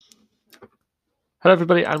Hello,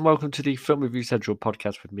 everybody, and welcome to the Film Review Central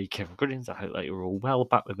podcast with me, Kevin Goodings. I hope that you're all well.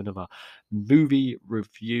 Back with another movie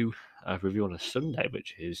review, review on a Sunday,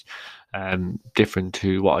 which is different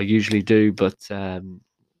to what I usually do. But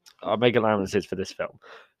I'll make allowances for this film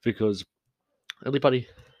because anybody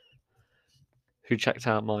who checked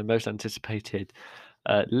out my most anticipated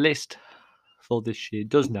list for this year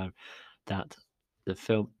does know that the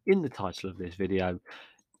film in the title of this video,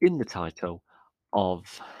 in the title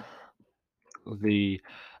of the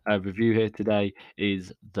review here today,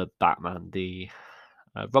 is The Batman, the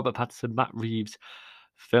Robert Pattinson, Matt Reeves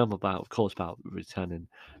film about, of course, about returning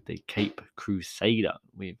the Cape Crusader.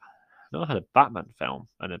 We've not had a Batman film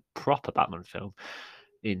and a proper Batman film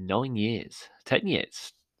in 9 years, 10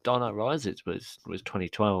 years. Dark Knight Rises was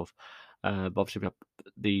 2012. But obviously, we have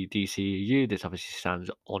the DCEU. This obviously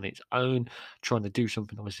stands on its own, trying to do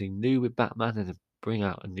something obviously new with Batman and bring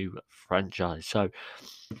out a new franchise. So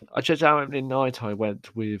I checked out opening night. I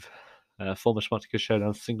went with former Spartacus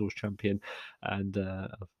Showdown singles champion and,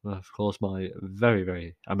 of course, my very,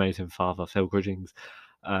 very amazing father, Phil Grudgings.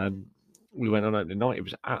 We went on opening night. It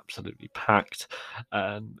was absolutely packed.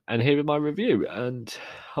 And here is my review. And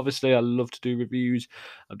obviously, I love to do reviews.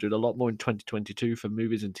 I'm doing a lot more in 2022 for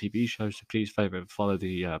movies and TV shows. So please favourite and follow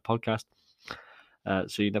the podcast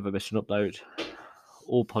so you never miss an upload.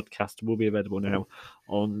 All podcasts will be available now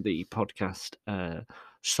on the podcast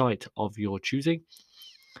site of your choosing.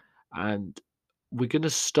 And we're going to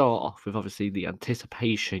start off with obviously the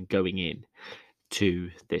anticipation going in to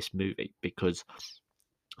this movie, because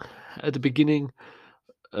at the beginning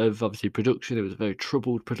of obviously production, it was a very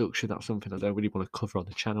troubled production. That's something I don't really want to cover on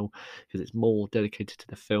the channel because it's more dedicated to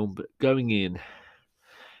the film. But going in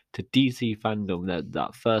to DC fandom,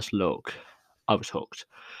 that first look, I was hooked.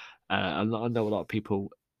 And I know a lot of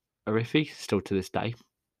people are iffy still to this day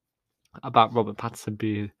about Robert Pattinson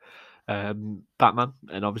being Batman,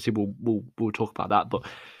 and obviously we'll talk about that. But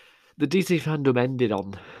the DC fandom ended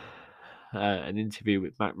on an interview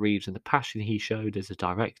with Matt Reeves, and the passion he showed as a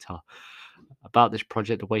director about this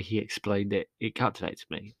project, the way he explained it, it captivated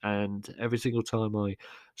me. And every single time I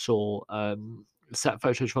saw set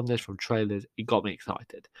photos from this, from trailers, it got me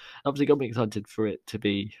excited. Obviously, it got me excited for it to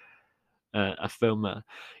be a film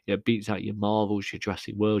that beats out your Marvels, your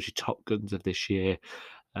Jurassic Worlds, your Top Guns of this year,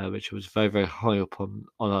 which was very, very high up on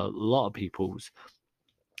a lot of people's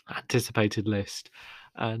anticipated list.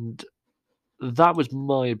 And that was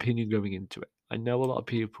my opinion going into it. I know a lot of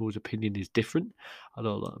people's opinion is different. I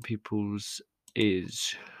know a lot of people's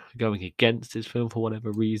is going against this film for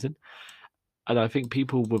whatever reason. And I think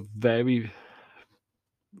people were very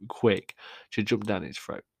quick to jump down its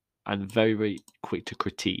throat and very, very quick to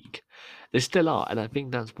critique. They still are. And I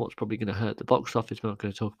think that's what's probably going to hurt the box office. We're not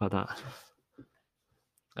going to talk about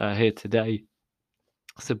that here today.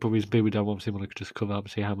 Simple reason being, we don't obviously want to just cover up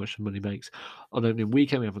and see how much the money makes on opening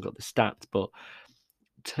weekend. We haven't got the stats, but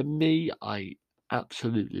to me, I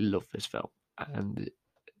absolutely love this film, and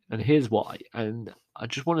here's why. And I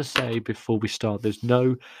just want to say before we start, there's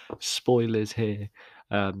no spoilers here.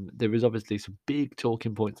 There is obviously some big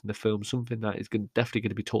talking points in the film, something that is definitely going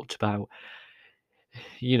to be talked about,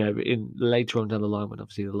 in later on down the line, when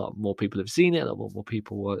obviously a lot more people have seen it, a lot more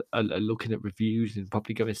people are looking at reviews and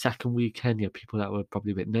probably going second weekend. People that were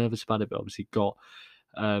probably a bit nervous about it, but obviously got,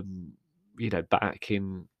 back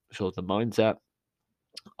in sort of the mindset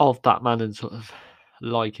of Batman and sort of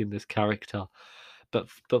liking this character. But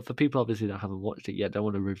for people obviously that haven't watched it yet, don't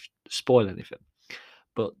want to spoil anything.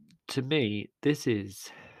 But to me, this is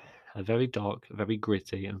a very dark, very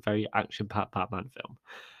gritty, and very action-packed Batman film.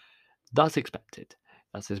 That's expected.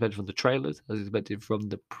 That's expected from the trailers. That's expected from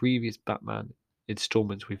the previous Batman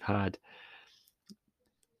installments we've had.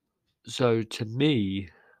 So to me,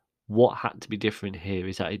 what had to be different here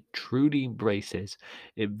is that it truly embraces,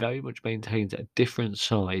 it very much maintains a different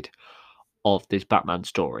side of this Batman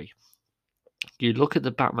story. You look at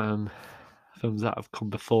the Batman films that have come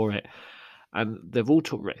before it, and they've all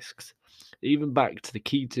took risks. Even back to the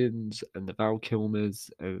Keatons and the Val Kilmers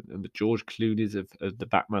and the George Clooney's of the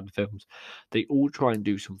Batman films, they all try and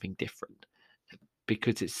do something different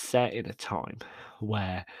because it's set in a time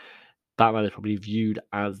where Batman is probably viewed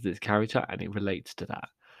as this character and it relates to that.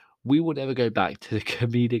 We will never go back to the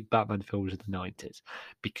comedic Batman films of the 90s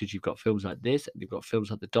because you've got films like this and you've got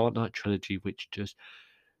films like the Dark Knight trilogy, which just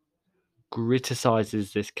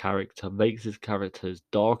criticizes this character, makes this character as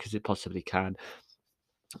dark as it possibly can.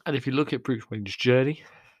 And if you look at Bruce Wayne's journey,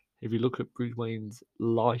 if you look at Bruce Wayne's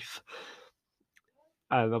life,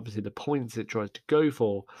 and obviously the points it tries to go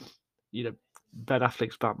for, Ben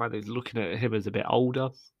Affleck's Batman is looking at him as a bit older.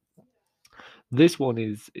 This one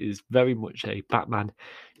is very much a Batman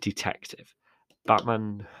detective.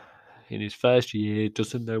 Batman in his first year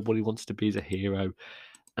doesn't know what he wants to be as a hero.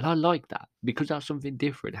 And I like that because that's something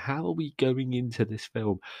different. How are we going into this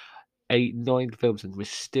film, 8, 9 films, and we're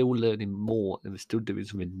still learning more and we're still doing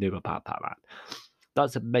something new about Batman?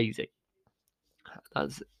 That's amazing.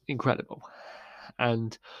 That's incredible.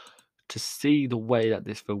 And to see the way that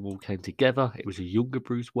this film all came together, it was a younger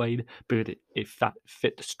Bruce Wayne, but it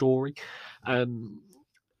fit the story. And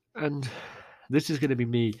this is going to be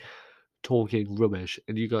me talking rubbish,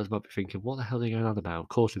 and you guys might be thinking, what the hell are they going on about? Of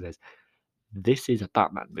course it is. This is a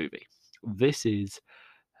Batman movie. This is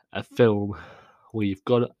a film where you've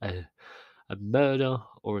got a murder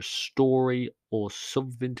or a story or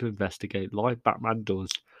something to investigate, like Batman does,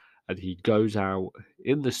 and he goes out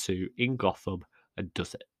in the suit in Gotham and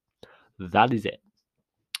does it. That is it.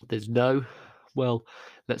 There's no, well,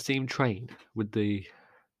 let's see him train with the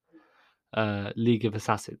League of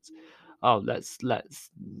Assassins. Oh, let's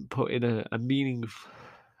put in a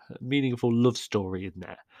meaningful love story in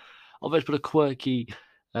there. Oh, let's put a quirky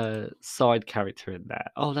side character in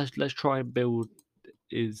there. Oh, let's try and build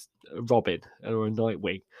is Robin or a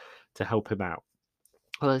Nightwing to help him out.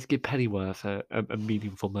 Well, let's give Pennyworth a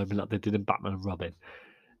meaningful moment like they did in Batman and Robin.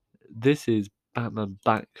 This is Batman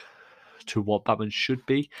back to what Batman should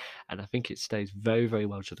be, and I think it stays very, very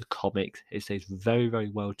well to the comics. It stays very,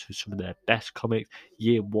 very well to some of their best comics.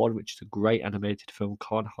 Year One, which is a great animated film,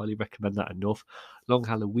 can't highly recommend that enough. Long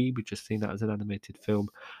Halloween, we've just seen that as an animated film,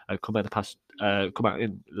 come out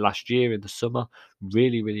in last year in the summer.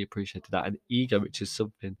 Really, really appreciated that. And Ego, which is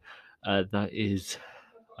something that is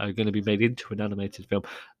going to be made into an animated film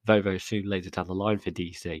very, very soon later down the line for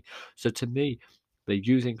DC. So to me, they're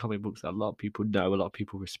using comic books that a lot of people know, a lot of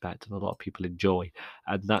people respect, and a lot of people enjoy,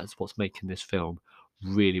 and that's what's making this film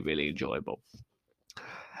really, really enjoyable.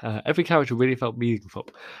 Every character really felt meaningful.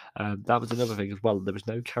 That was another thing as well. There was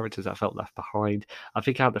no characters that felt left behind. I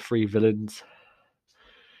think out of the 3 villains,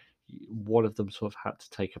 one of them sort of had to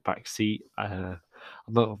take a back seat. I'm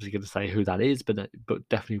not obviously going to say who that is, but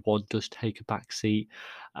definitely one does take a back seat.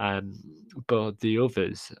 But the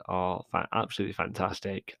others are absolutely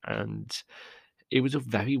fantastic, and it was a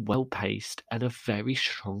very well paced and a very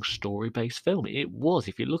strong story based film. It was.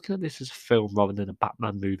 If you're looking at this as a film rather than a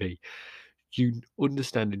Batman movie, you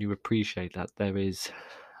understand and you appreciate that there is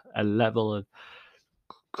a level of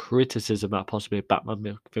criticism that possibly a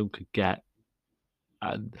Batman film could get,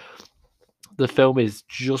 and the film is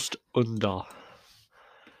just under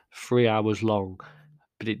 3 hours long,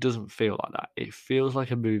 but it doesn't feel like that. It feels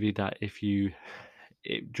like a movie that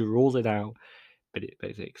it draws it out, but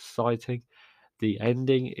it's exciting. The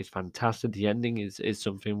ending is fantastic. The ending is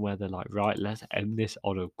something where they're like, right, let's end this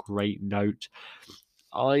on a great note.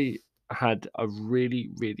 I had a really,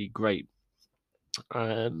 really great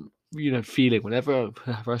feeling whenever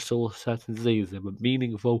I saw certain scenes. They were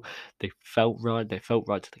meaningful, they felt right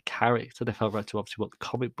to the character, they felt right to obviously what the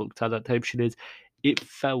comic book adaptation is. It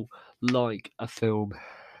felt like a film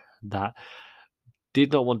that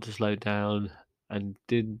did not want to slow down and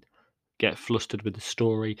didn't get flustered with the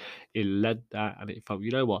story. It led that, and it felt,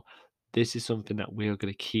 you know what, this is something that we are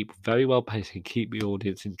going to keep very well paced and keep the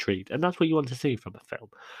audience intrigued, and that's what you want to see from a film.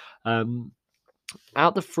 Um,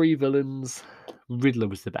 Out the 3 villains, Riddler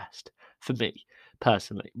was the best for me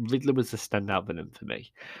personally. Riddler was the standout villain for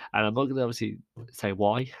me, and I'm not going to obviously say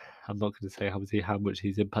why. I'm not going to say obviously how much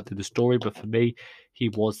he's impacted the story, but for me, he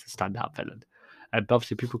was the standout villain. And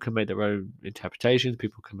obviously, people can make their own interpretations,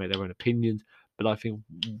 people can make their own opinions, but I think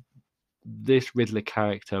this Riddler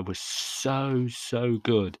character was so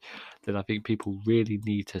good that I think people really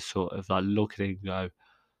need to sort of like look at it and go,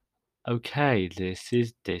 okay, this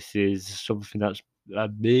is something that's a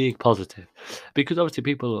big positive, because obviously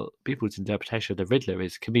people's interpretation of the Riddler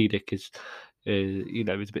is comedic, is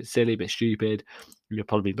a bit silly, a bit stupid,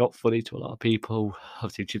 probably not funny to a lot of people.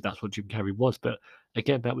 Obviously, that's what Jim Carrey was, but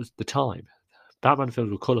again, that was the time. Batman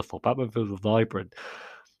films were colourful. Batman films were vibrant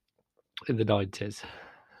in the 90s.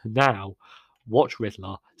 Now, watch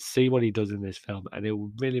Riddler, see what he does in this film, and it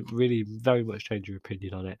will really, really, very much change your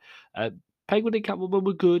opinion on it. Penguin and Catwoman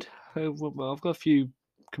were good. I've got a few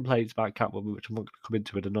complaints about Catwoman, which I'm not going to come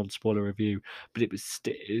into in a non-spoiler review, but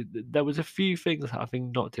there was a few things that I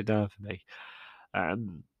think knocked it down for me.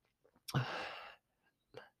 Um,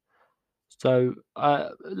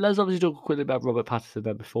 let's obviously talk quickly about Robert Pattinson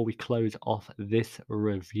then before we close off this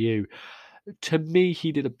review. To me,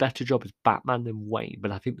 he did a better job as Batman than Wayne,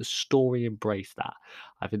 but I think the story embraced that.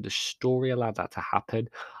 I think the story allowed that to happen.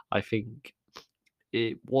 I think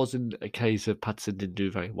it wasn't a case of Pattinson didn't do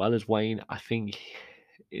very well as Wayne. I think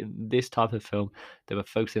in this type of film, they were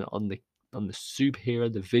focusing on the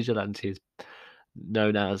superhero, the vigilantes,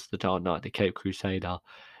 known as the Dark Knight, the Cape Crusader,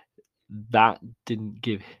 that didn't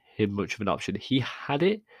give him much of an option. He had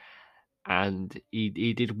it, and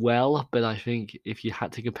he did well, but I think if you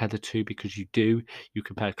had to compare the two, because you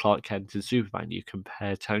compare Clark Kent and Superman, you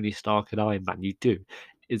compare Tony Stark and Iron Man, you do,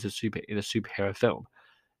 is a superhero film.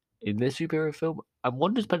 In this superhero film, and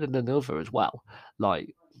one is better than the other as well.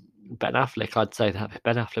 Like Ben Affleck, I'd say that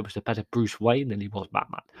Ben Affleck was a better Bruce Wayne than he was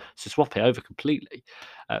Batman. So swap it over completely.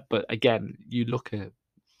 But again, you look at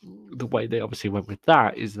the way they obviously went with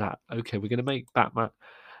that is that okay, we're going to make Batman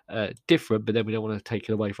different, but then we don't want to take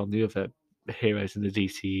it away from the other heroes in the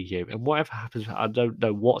DCEU. And whatever happens, I don't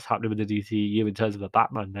know what's happening with the DCEU in terms of a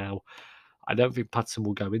Batman now. I don't think Pattinson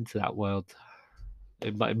will go into that world,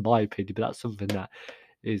 in my opinion. But that's something that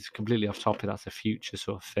is completely off topic. That's a future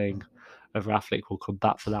sort of thing. Whether Affleck will come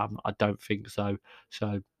back for that, I don't think so.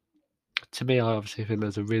 So to me, I obviously think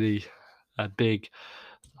there's a really big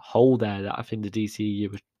hole there that I think the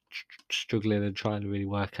DCU was struggling and trying to really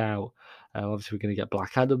work out. Obviously, we're going to get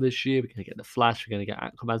Black Adam this year. We're going to get the Flash. We're going to get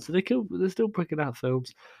Aquaman. So they're still picking out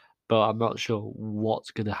films, but I'm not sure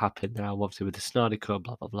what's going to happen now. Obviously, with the Snyder Cut,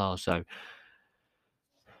 blah blah blah. So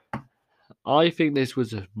I think this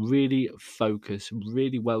was a really focused,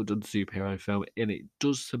 really well done superhero film, and it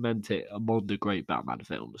does cement it among the great Batman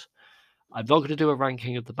films. I'm not going to do a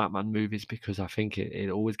ranking of the Batman movies because I think it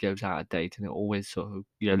always goes out of date and it always sort of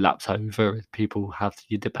laps over. People have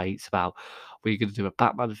your debates about we're going to do a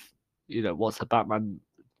Batman, what's a Batman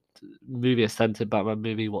movie, a centered Batman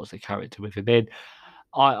movie, what's the character with him in.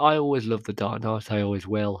 I always love the Dark Knight. I always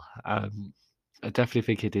will. I definitely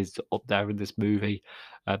think it is up there in this movie,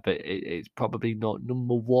 but it's probably not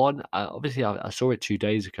number one. Obviously, I saw it 2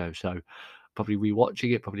 days ago, so probably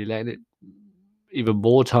rewatching it, probably letting it even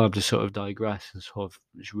more time to sort of digress and sort of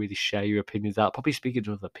just really share your opinions out. Probably speaking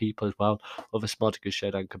to other people as well, other Smarticus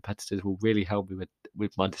Showdown competitors will really help me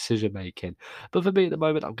with my decision making. But for me at the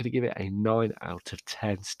moment, I'm going to give it a 9 out of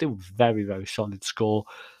 10. Still very, very solid score.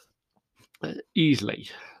 Easily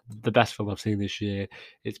the best film I've seen this year.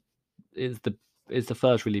 It's is the is the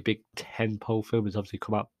first really big tentpole film. It's obviously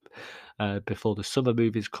come out before the summer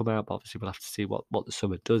movies come out. But obviously, we'll have to see what the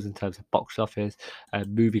summer does in terms of box office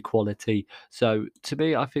and movie quality. So, to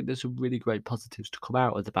me, I think there's some really great positives to come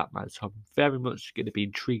out of the Batman. So, I'm very much going to be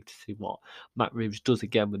intrigued to see what Matt Reeves does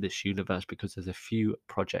again with this universe because there's a few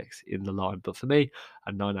projects in the line. But for me,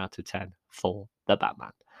 a 9 out of 10 for the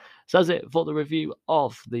Batman. So that's it for the review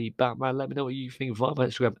of the Batman. Let me know what you think via my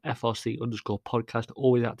Instagram, FRC_podcast.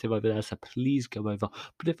 Always active over there, so please go over.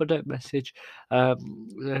 But if I don't message,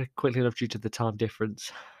 quickly enough due to the time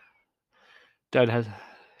difference, don't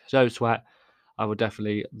don't sweat. I will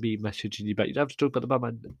definitely be messaging you. But you don't have to talk about the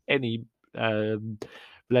Batman any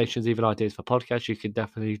relations, even ideas for podcasts. You can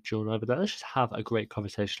definitely join over there. Let's just have a great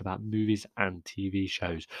conversation about movies and TV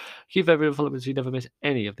shows. Keep everyone following so you never miss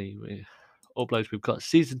any of the uploads. We've got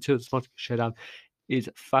season 2 of the Smarticus Showdown is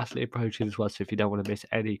fastly approaching as well. So if you don't want to miss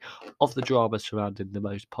any of the drama surrounding the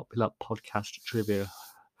most popular podcast trivia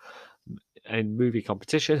and movie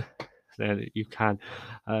competition, then you can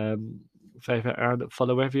favorite and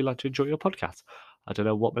follow wherever you like to enjoy your podcast. I don't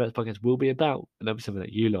know what my next podcast will be about, but it'll be something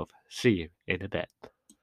that you love. See you in a bit.